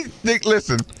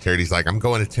listen. Charity's like, I'm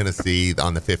going to Tennessee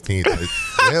on the 15th.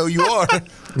 Hell, you are.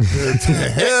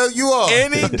 Hell, you are.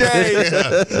 Any day,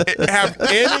 have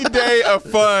any day of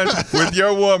fun with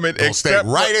your woman, Don't except stay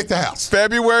right at the house.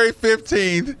 February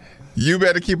 15th. You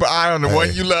better keep an eye on the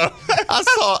one you love. I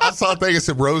saw a thing that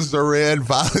said roses are red,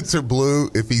 violets are blue.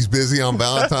 If he's busy on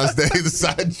Valentine's Day, the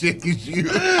side chick is you.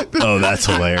 Oh, that's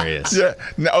hilarious. Yeah.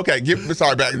 No, okay.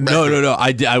 Sorry. Back. No.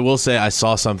 I will say I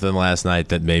saw something last night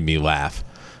that made me laugh.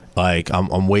 Like,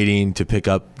 I'm waiting to pick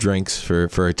up drinks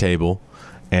for a table,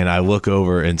 and I look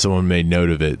over and someone made note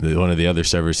of it. One of the other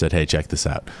servers said, "Hey, check this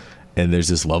out." And there's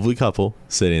this lovely couple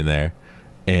sitting there.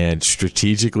 And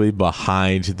strategically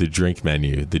behind the drink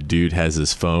menu, the dude has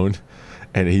his phone,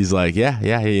 and he's like, yeah,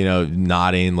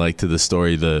 nodding like to the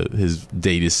story his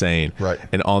date is saying. Right.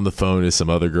 And on the phone is some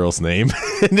other girl's name,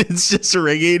 and it's just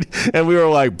ringing. And we were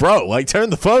like, bro, like, turn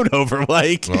the phone over.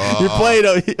 Like, you're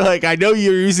playing, like, I know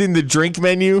you're using the drink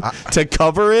menu to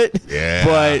cover it,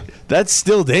 but that's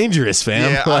still dangerous,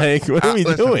 fam. Yeah, like, what are we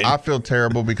doing? I feel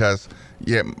terrible because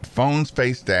phones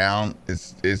face down.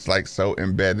 It's like so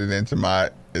embedded into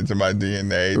my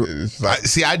DNA. It's like,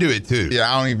 See, I do it too.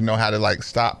 Yeah, I don't even know how to like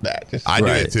stop that. I do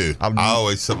it too. I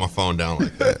always set my phone down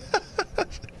like that.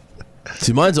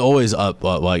 See, mine's always up.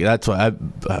 Like, that's why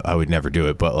I would never do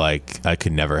it. But like, I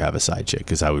could never have a side chick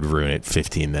because I would ruin it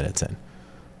 15 minutes in.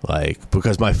 Like,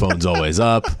 because my phone's always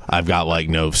up. I've got like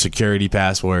no security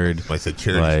password. I said,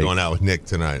 Charity's going out with Nick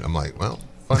tonight. I'm like, well.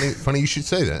 Funny you should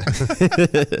say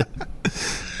that.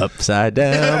 Upside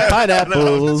down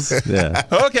pineapples. Yeah.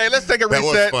 Okay, let's take a reset.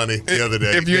 That was funny the other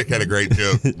day. Nick had a great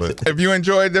joke. But if you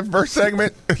enjoyed the first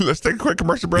segment, let's take a quick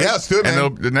commercial break. Yeah, let's do it, man.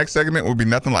 And the next segment will be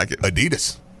nothing like it.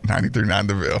 Adidas. 93.9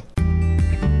 The Ville.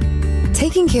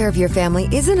 Taking care of your family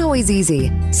isn't always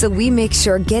easy, so we make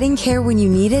sure getting care when you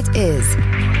need it is.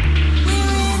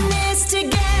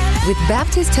 With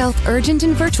Baptist Health Urgent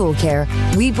and Virtual Care,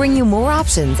 we bring you more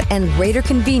options and greater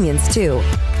convenience, too.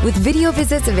 With video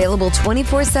visits available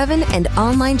 24/7 and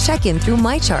online check-in through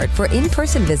MyChart for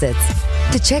in-person visits.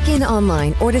 To check in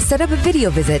online or to set up a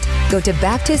video visit, go to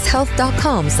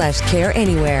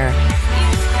baptisthealth.com/careanywhere.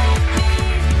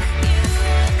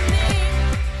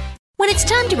 When it's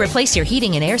time to replace your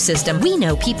heating and air system, we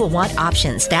know people want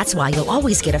options. That's why you'll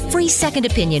always get a free second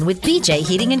opinion with BJ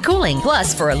Heating and Cooling.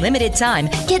 Plus, for a limited time,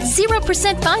 get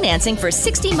 0% financing for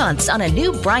 60 months on a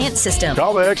new Bryant system.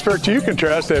 Call the experts you can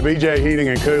trust at BJ Heating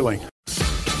and Cooling.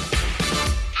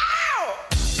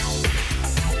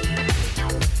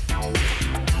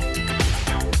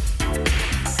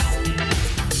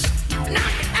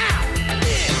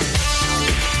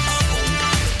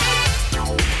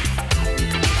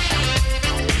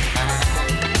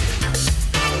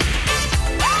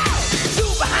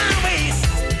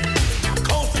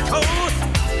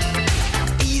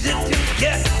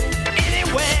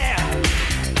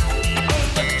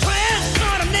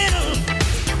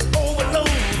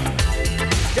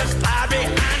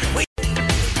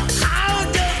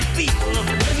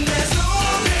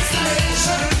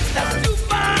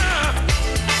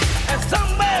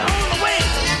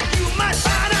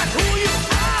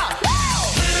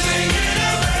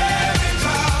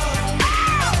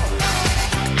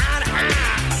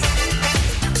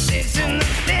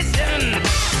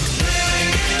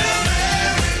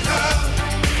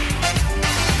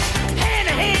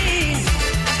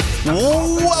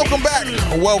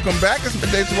 welcome back. It's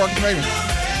Middays with Marcus Maven.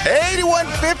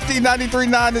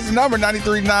 8150-93.9 is the number.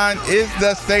 93.9 is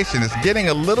the station. It's getting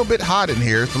a little bit hot in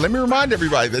here, so let me remind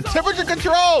everybody that temperature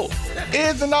control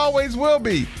is and always will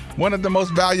be one of the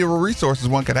most valuable resources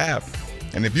one could have.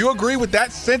 And if you agree with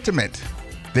that sentiment,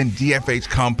 then DFH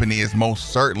Company is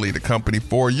most certainly the company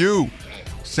for you.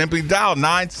 Simply dial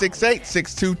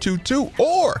 968-6222,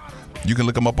 or you can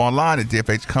look them up online at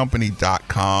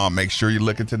dfhcompany.com. Make sure you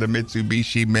look into the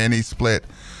Mitsubishi Mini Split,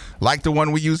 like the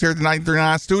one we use here at the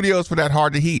 93.9 Studios for that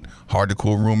hard-to-heat,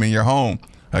 hard-to-cool room in your home.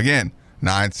 Again,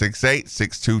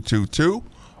 968-6222,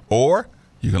 or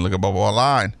you can look them up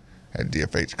online at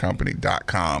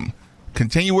dfhcompany.com.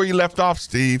 Continue where you left off,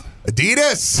 Steve.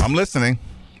 Adidas. I'm listening.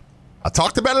 I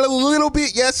talked about it a little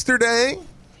bit yesterday.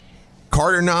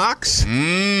 Carter Knox,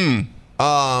 an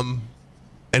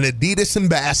Adidas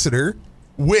ambassador,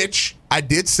 which I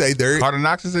did say there. Carter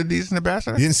Knox is an Adidas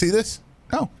ambassador? You didn't see this?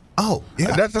 No. Oh,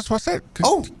 yeah. That's what I said.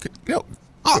 I'm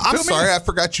sorry. I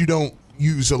forgot you don't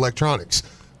use electronics.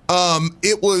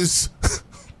 It was...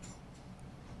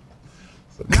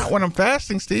 Not when I'm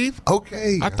fasting, Steve.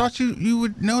 Okay. I thought you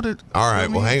would know that. All right.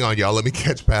 Well, hang on, y'all. Let me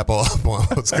catch Papa up on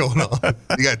what's going on.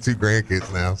 You got 2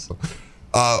 grandkids now. So,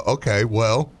 okay.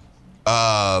 Well,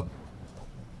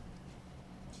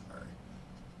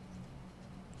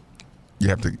 you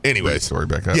have to. Anyway, story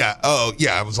back up. Yeah. Oh,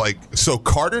 yeah. I was like, so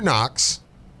Carter Knox,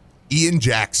 Ian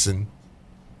Jackson,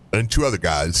 and 2 other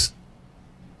guys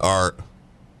are.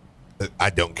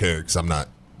 I don't care because I'm not.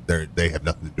 They have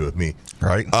nothing to do with me.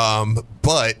 Right.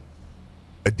 But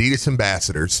Adidas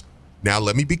ambassadors. Now,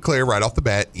 let me be clear right off the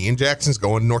bat. Ian Jackson's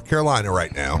going to North Carolina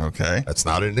right now. Okay. That's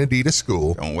not an Adidas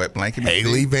school. Don't wet blanket.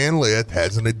 Haley Van Lith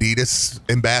has an Adidas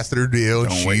ambassador deal.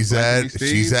 She's at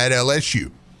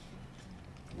LSU.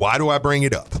 Why do I bring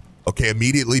it up? Okay,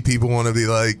 immediately people want to be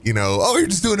like, oh, you're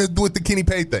just doing it with the Kenny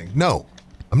Payne thing. No,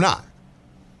 I'm not.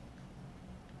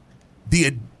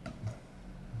 The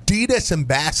Adidas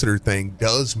ambassador thing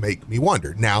does make me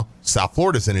wonder. Now, South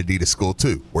Florida's an Adidas school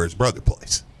too, where his brother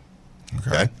plays.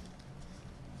 Okay.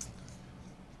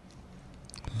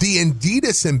 The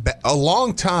Adidas, a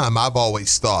long time, I've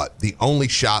always thought the only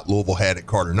shot Louisville had at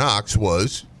Carter Knox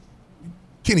was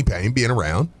Kenny Payne being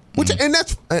around, which, and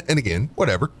that's, and again,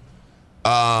 whatever.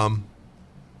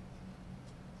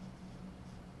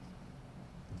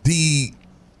 The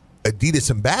Adidas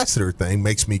ambassador thing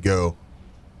makes me go,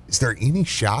 is there any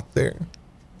shot there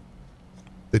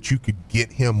that you could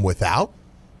get him without?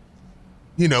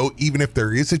 Even if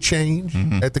there is a change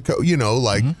at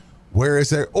the where is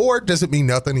there? Or does it mean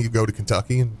nothing? You go to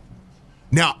Kentucky.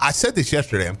 Now, I said this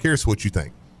yesterday. I'm curious what you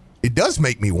think. It does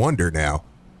make me wonder now.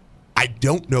 I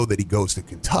don't know that he goes to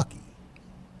Kentucky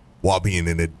while being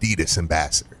an Adidas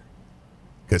ambassador,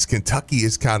 because Kentucky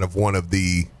is kind of one of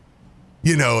the,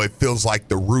 it feels like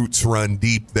the roots run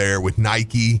deep there with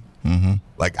Nike.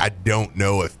 Like, I don't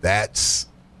know if that's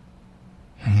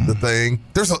the thing.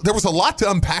 There was a lot to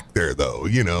unpack there, though.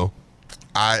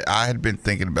 I had been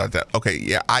thinking about that. Okay,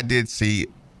 yeah, I did see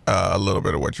a little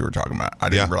bit of what you were talking about. I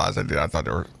didn't realize I did. I thought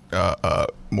there were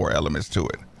more elements to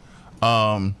it.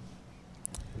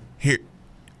 Here,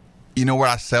 you know what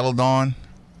I settled on?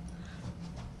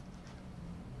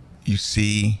 You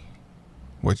see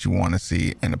what you want to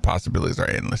see, and the possibilities are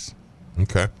endless.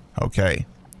 Okay.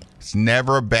 It's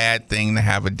never a bad thing to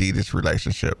have Adidas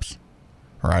relationships,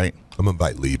 right? I'm going to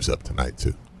invite Leaves up tonight,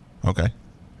 too. Okay.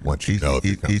 Once you know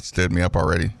he stood me up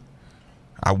already.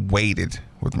 I waited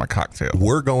with my cocktail.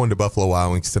 We're going to Buffalo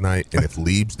Wild Wings tonight, and if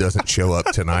Leaves doesn't show up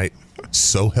tonight,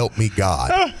 so help me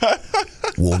God,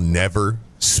 we'll never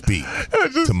speak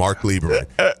to Mark Lieberman.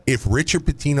 If Richard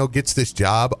Pitino gets this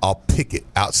job, I'll picket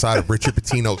outside of Richard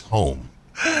Pitino's home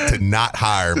to not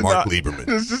hire Mark Lieberman.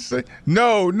 Just say,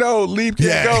 no, Lieb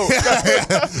can't go.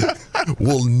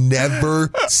 We'll never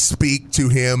speak to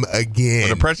him again.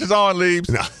 Well, the pressure's on,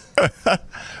 Liebs. No.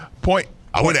 Point.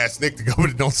 I would ask Nick to go, but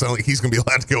it don't sound like he's going to be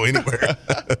allowed to go anywhere.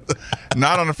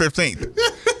 Not on the 15th.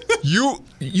 You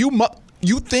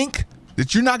think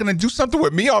that you're not going to do something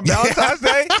with me on Valentine's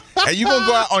Day, and you're going to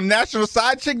go out on National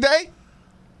Side Chick Day?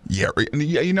 Yeah,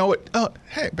 you know what?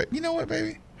 Hey, but you know what,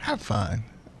 baby? Have fun.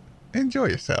 Enjoy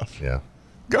yourself. Yeah.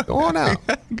 Go on out.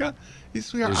 Go.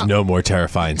 There's no more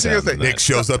terrifying sound than Nick that.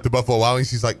 shows up to Buffalo Wild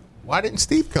Wings. He's like, why didn't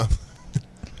Steve come?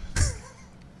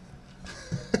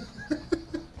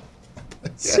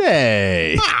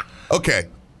 Say. Okay.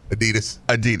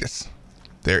 Adidas.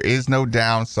 There is no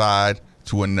downside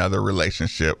to another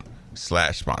relationship /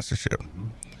 sponsorship.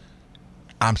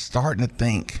 I'm starting to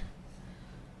think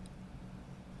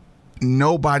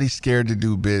nobody's scared to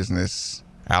do business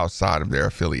outside of their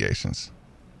affiliations.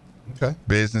 Okay.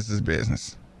 Business is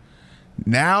business.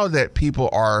 now that people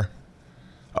are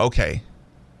an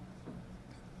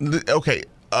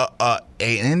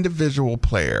individual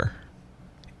player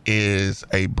is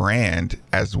a brand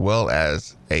as well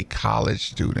as a college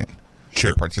student.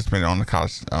 Sure. Participating on the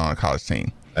college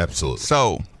team. Absolutely.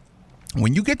 So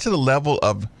when you get to the level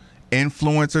of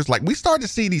influencers, like we start to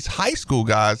see these high school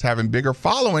guys having bigger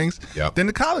followings than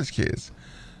the college kids.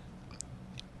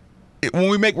 When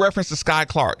we make reference to Sky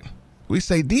Clark, we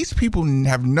say these people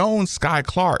have known Sky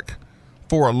Clark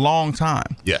for a long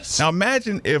time. Yes. Now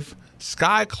imagine if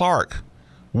Sky Clark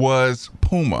was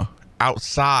Puma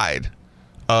outside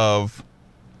of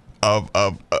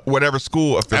whatever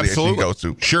school affiliation he goes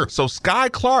to. Sure. So Sky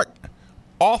Clark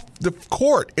off the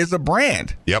court is a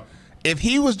brand. Yep. If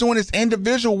he was doing his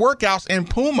individual workouts in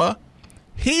Puma,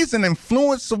 he's an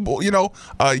influenceable,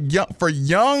 for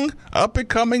young up and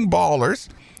coming ballers.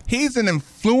 He's an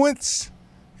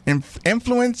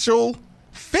influential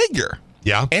figure.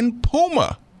 Yeah. In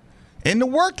Puma, in the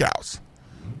workouts.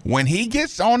 When he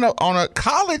gets on a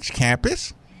college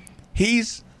campus,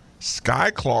 he's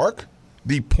Sky Clark,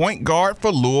 the point guard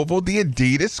for Louisville, the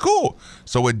Adidas school.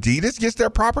 So Adidas gets their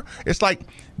proper. It's like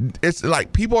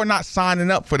people are not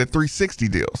signing up for the 360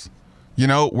 deals,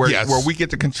 where we get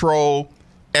to control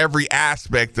every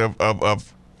aspect of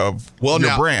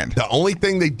your brand. The only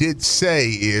thing they did say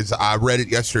is, I read it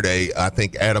yesterday, I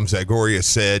think Adam Zagoria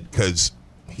said, because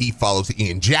he follows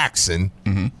Ian Jackson,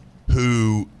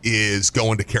 who is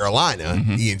going to Carolina.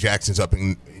 Ian Jackson's up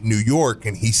in New York,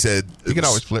 and he said you can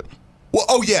always flip. Well,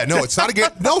 it's not a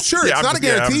guarantee. No, sure, it's not a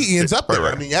guarantee. Ian's up there.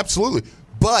 Right. I mean, absolutely.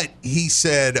 But he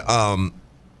said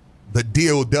the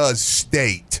deal does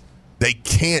state they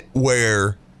can't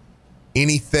wear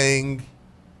anything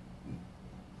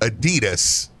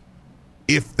Adidas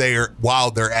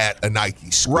while they're at a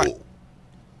Nike school. Right.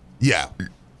 Yeah.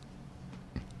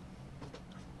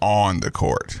 On the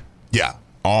court. Yeah.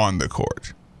 On the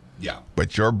court. Yeah.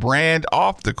 But your brand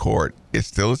off the court is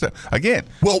still again.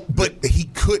 Well, but he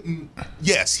couldn't.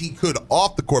 Yes, he could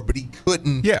off the court, but he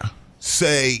couldn't. Yeah.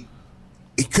 Say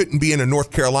he couldn't be in a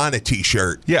North Carolina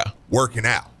T-shirt. Yeah. Working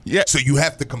out. Yeah. So you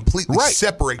have to completely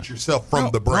separate yourself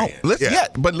from the brand.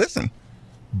 But listen,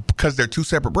 because they're two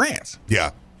separate brands.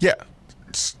 Yeah. Yeah.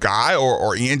 Sky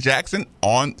or Ian Jackson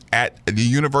at the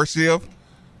University of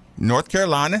North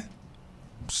Carolina,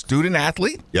 student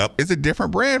athlete. Yep. It's a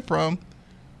different brand from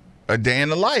a day in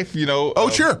the life,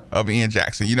 of Ian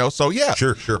Jackson, so yeah.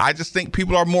 Sure. I just think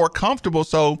people are more comfortable.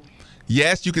 So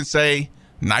yes, you can say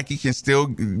Nike can still,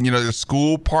 the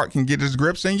school part can get his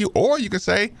grips in you, or you can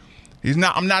say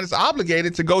I'm not as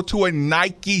obligated to go to a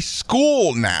Nike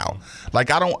school now.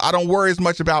 Like I don't worry as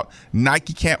much about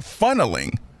Nike camp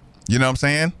funneling. You know what I'm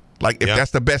saying? Like if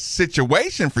that's the best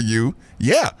situation for you,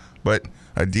 yeah. But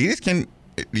Adidas can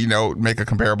make a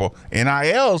comparable.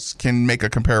 NILs can make a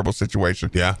comparable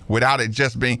situation. Yeah. Without it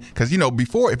just being, because,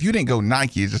 before, if you didn't go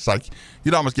Nike, it's just like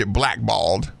you'd almost get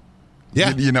blackballed.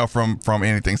 Yeah. From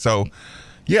anything. So,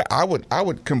 yeah, I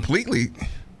would completely,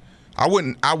 I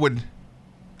would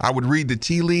read the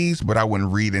tea leaves, but I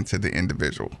wouldn't read into the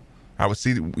individual. I would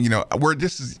see, where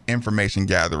this is information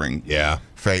gathering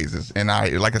phases. And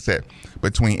like I said,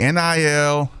 between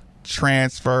NIL,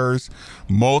 transfers,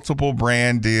 multiple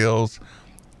brand deals,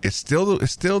 it's still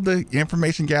the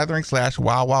information gathering /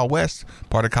 Wild Wild West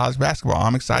part of college basketball.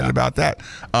 I'm excited about that.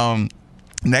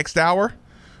 Next hour,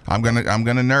 I'm gonna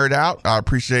nerd out. I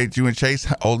appreciate you and Chase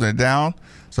holding it down.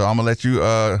 So I'm gonna let you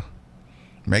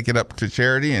make it up to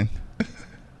Charity. And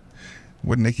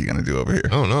what Nikki gonna do over here? I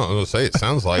don't know. I was gonna say, it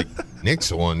sounds like Nick's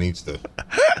the one needs to.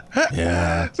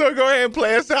 Yeah. So go ahead and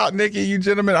play us out, Nikki. You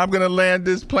gentlemen, I'm gonna land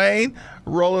this plane,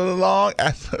 rolling along.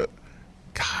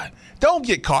 God, don't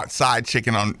get caught side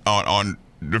chicken on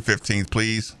the 15th,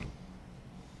 please.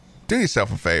 Do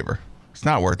yourself a favor. It's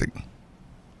not worth it,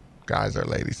 guys or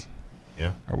ladies.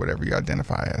 Yeah. Or whatever you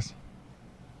identify as.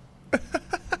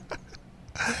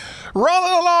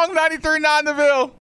 Rolling along 93.9 The Ville.